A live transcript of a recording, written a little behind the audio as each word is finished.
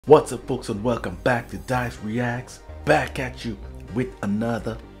What's up, folks, and welcome back to Dyce Reacts. Back at you with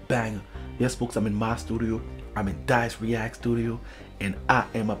another banger. Yes, folks, I'm in my studio. I'm in Dyce React studio, and I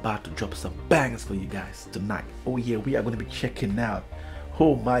am about to drop some bangers for you guys tonight. Oh yeah, we are going to be checking out,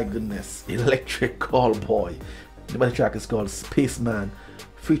 oh my goodness, Electric Callboy. The name of the track is called SPACEMAN,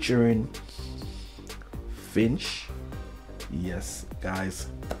 featuring Finch. Yes, guys,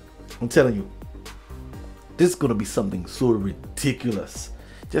 I'm telling you, this is going to be something so ridiculous.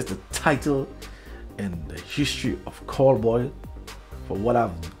 Just the title and the history of Callboy, for what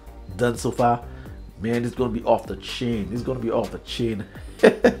I've done so far, man, it's gonna be off the chain. It's gonna be off the chain.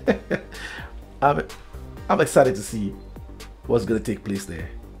 I'm excited to see what's gonna take place there.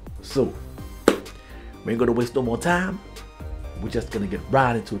 So we ain't gonna waste no more time. We're just gonna get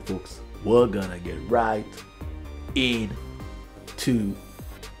right into it, folks. We're gonna get right into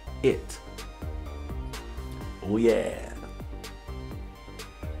it. Oh yeah.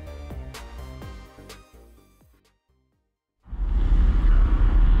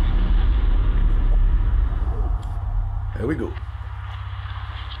 Here we go.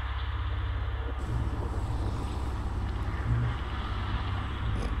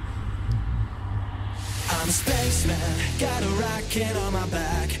 I'm a spaceman, got a rocket on my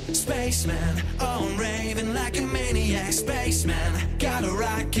back. Spaceman, oh, I'm raving like a maniac. Spaceman, got a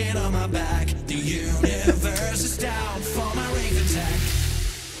rocket on my back. The universe is down for my rave attack.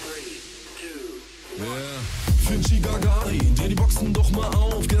 3, 2, 1. Finchi Gagarin, dreh die Boxen doch mal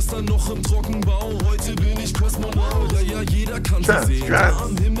auf. Gestern noch im Trockenbau, heute bin ich Kosmonaut. Ja, jeder kann sie sehen. Da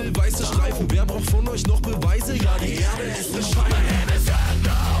am Himmel weiße Streifen. Wer braucht von euch noch Beweise? Ja, die Erde ist eine Scheibe.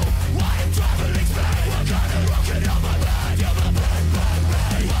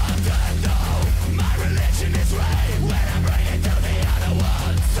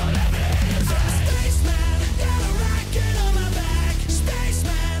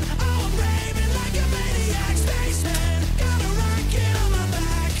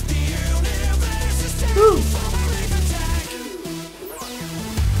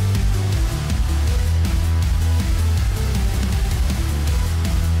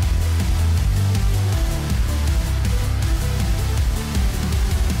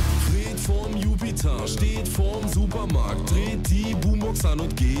 Steht vorm Supermarkt, dreht die Boombox an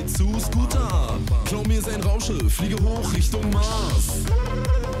und geht zu Scooter. Klau mir sein Raumschiff, fliege hoch Richtung Mars.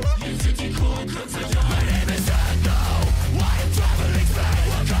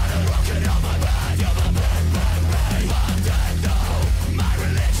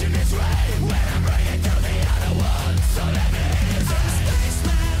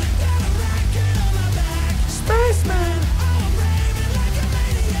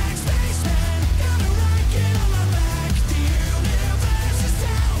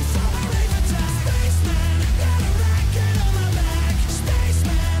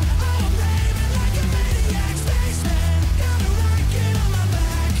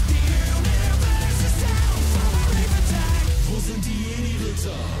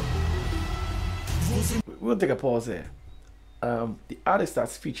 We'll take a pause there. The artist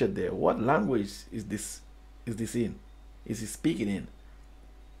that's featured there, what language is this in? Is he speaking in?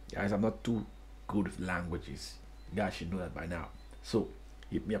 Guys, I'm not too good with languages. You guys should know that by now. So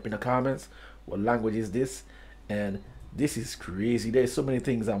hit me up in the comments. What language is this? And this is crazy. There's so many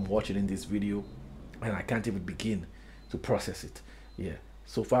things I'm watching in this video, and I can't even begin to process it. Yeah,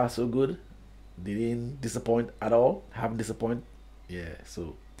 so far so good. They didn't disappoint at all. Haven't disappointed. Yeah,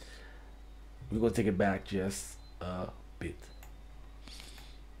 so we're gonna take it back just a bit.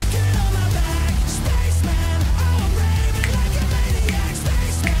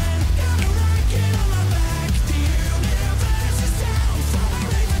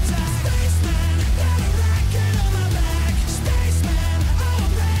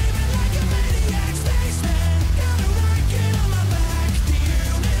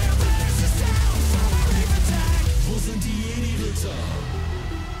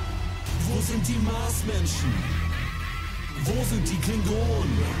 Wo sind die Marsmenschen? Wo sind die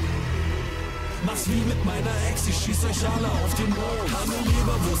Klingonen? Mach's wie mit meiner Ex, ich schieß euch alle auf den Mond. Habe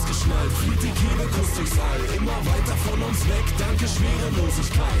Leberwurst geschnallt, fliegt die Kehlekuss durchs All. Immer weiter von uns weg, danke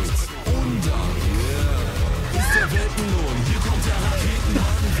Schwerelosigkeit. Und dann, ist der Weltenlohn, hier kommt der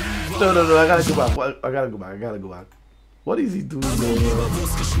Raketenwagen. No, I gotta go back. What is he doing?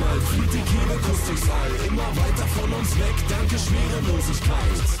 Leberwurst geschnallt, fliegt die Kehlekuss durchs All. Immer weiter von uns weg, danke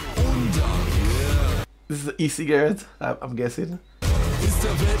Schwerelosigkeit. Und dann, This is an e-cigarette, I'm guessing. Ist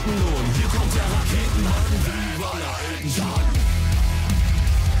der Weltenlohn, hier kommt der Raketenwagen, wie aller Heldenjagd.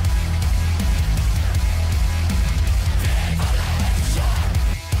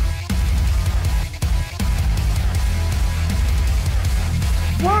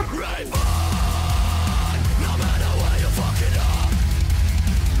 What? Right on, no matter where you fuck it up.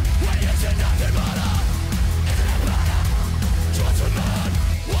 When you see nothing but up, isn't it better? Trust a man,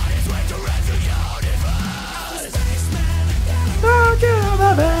 why is way to rest in your universe? Spaceman, I'll get on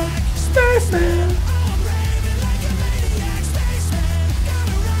my back, spaceman. I'm raving like a maniac. Spaceman, got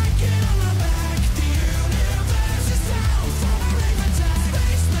a rocket on my back. The universe is down for a rave attack.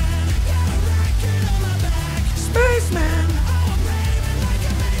 Spaceman, got a rocket on my back. Spaceman. I'm raving like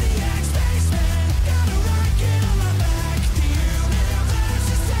a maniac. Spaceman, got a rocket on my back. The universe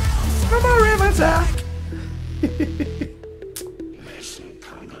is down for I'm a river attack. mission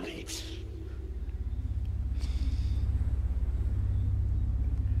complete.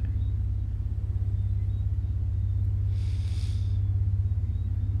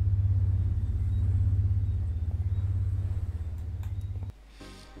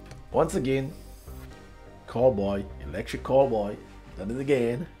 Once again, Callboy, Electric Callboy, done it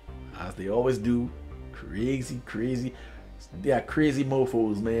again, as they always do. Crazy. They are crazy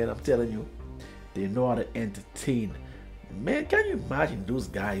mofos, man. I'm telling you, they know how to entertain. Man, can you imagine those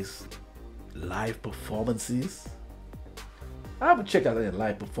guys' live performances? I haven't checked out their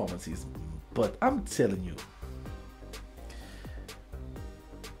live performances, but I'm telling you,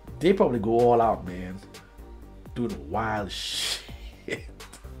 they probably go all out, man, doing wild shit.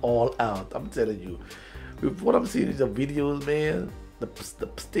 All out, I'm telling you. With what I'm seeing in the videos, man, the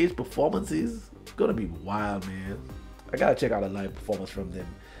stage performances, it's gonna be wild, man. I gotta check out a live performance from them.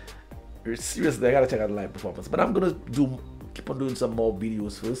 Seriously, I gotta check out a live performance. But I'm gonna keep on doing some more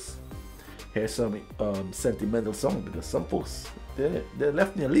videos first. Here's some sentimental songs, because some folks they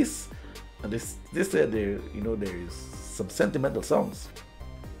left me a list and they said there is some sentimental songs.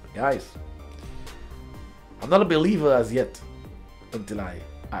 Guys, I'm not a believer as yet until I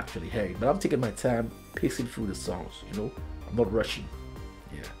actually hear it, but I'm taking my time pacing through the songs. I'm not rushing.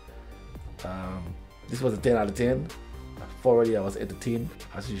 Yeah. This was a 10 out of 10. Already I was entertained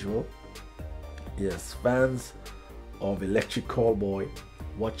as usual. Yes, fans of Electric Callboy,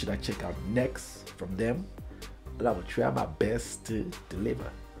 what should I check out next from them? And I will try my best to deliver.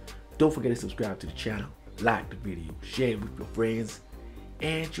 Don't forget to subscribe to the channel, like the video, share it with your friends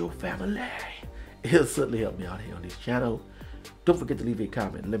and your family. It'll certainly help me out here on this channel. Don't forget to leave a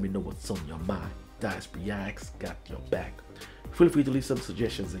comment and let me know what's on your mind. Dyce Reacts got your back. Feel free to leave some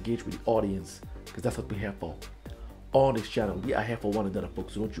suggestions, engage with the audience, because that's what we're here for. On this channel, we are here for one another,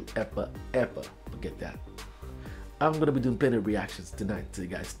 folks, so don't you ever forget that. I'm going to be doing plenty of reactions tonight, so you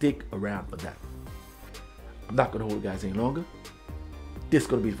guys stick around for that. I'm not going to hold you guys any longer. This is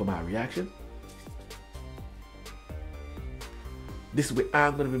going to be for my reaction. This is where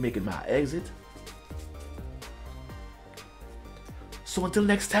I'm going to be making my exit. So until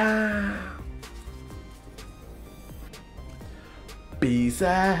next time, peace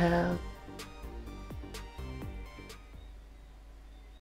out.